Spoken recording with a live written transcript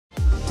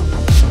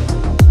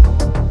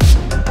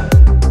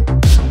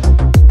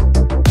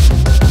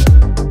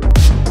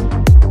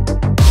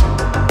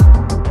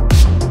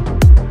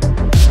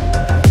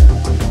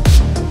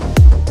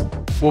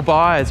Well,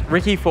 buyers,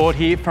 Ricky Ford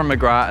here from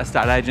McGrath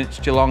Estate Agents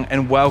Geelong,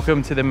 and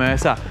welcome to the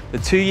Mercer. The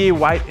 2-year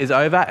wait is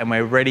over and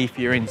we're ready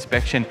for your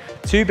inspection.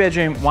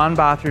 2-bedroom,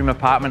 1-bathroom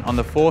apartment on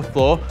the 4th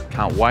floor.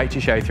 Can't wait to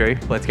show through.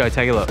 Let's go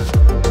take a look.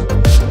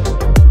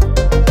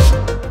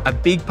 A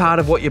big part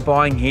of what you're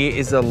buying here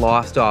is the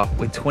lifestyle,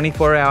 with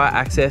 24-hour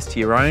access to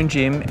your own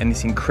gym and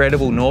this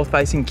incredible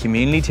north-facing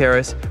community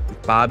terrace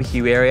with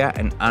barbecue area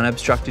and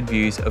unobstructed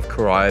views of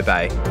Corio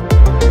Bay.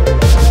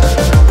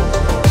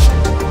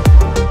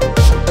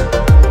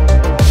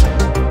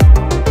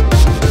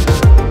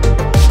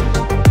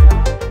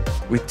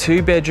 With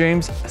 2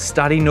 bedrooms, a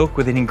study nook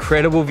with an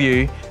incredible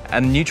view,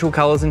 and neutral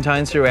colours and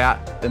tones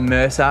throughout, the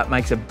Mercer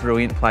makes a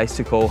brilliant place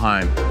to call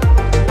home.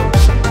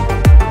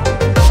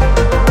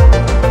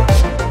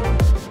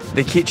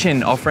 The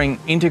kitchen offering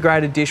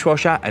integrated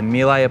dishwasher and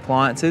Miele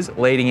appliances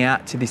leading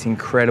out to this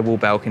incredible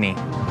balcony.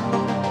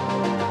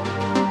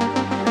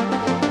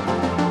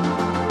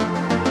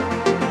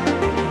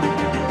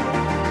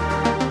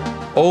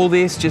 All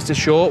this just a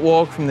short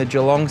walk from the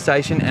Geelong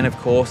station and of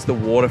course the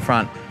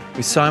waterfront.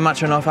 With so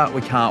much on offer,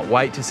 we can't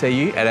wait to see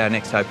you at our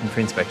next open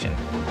for inspection.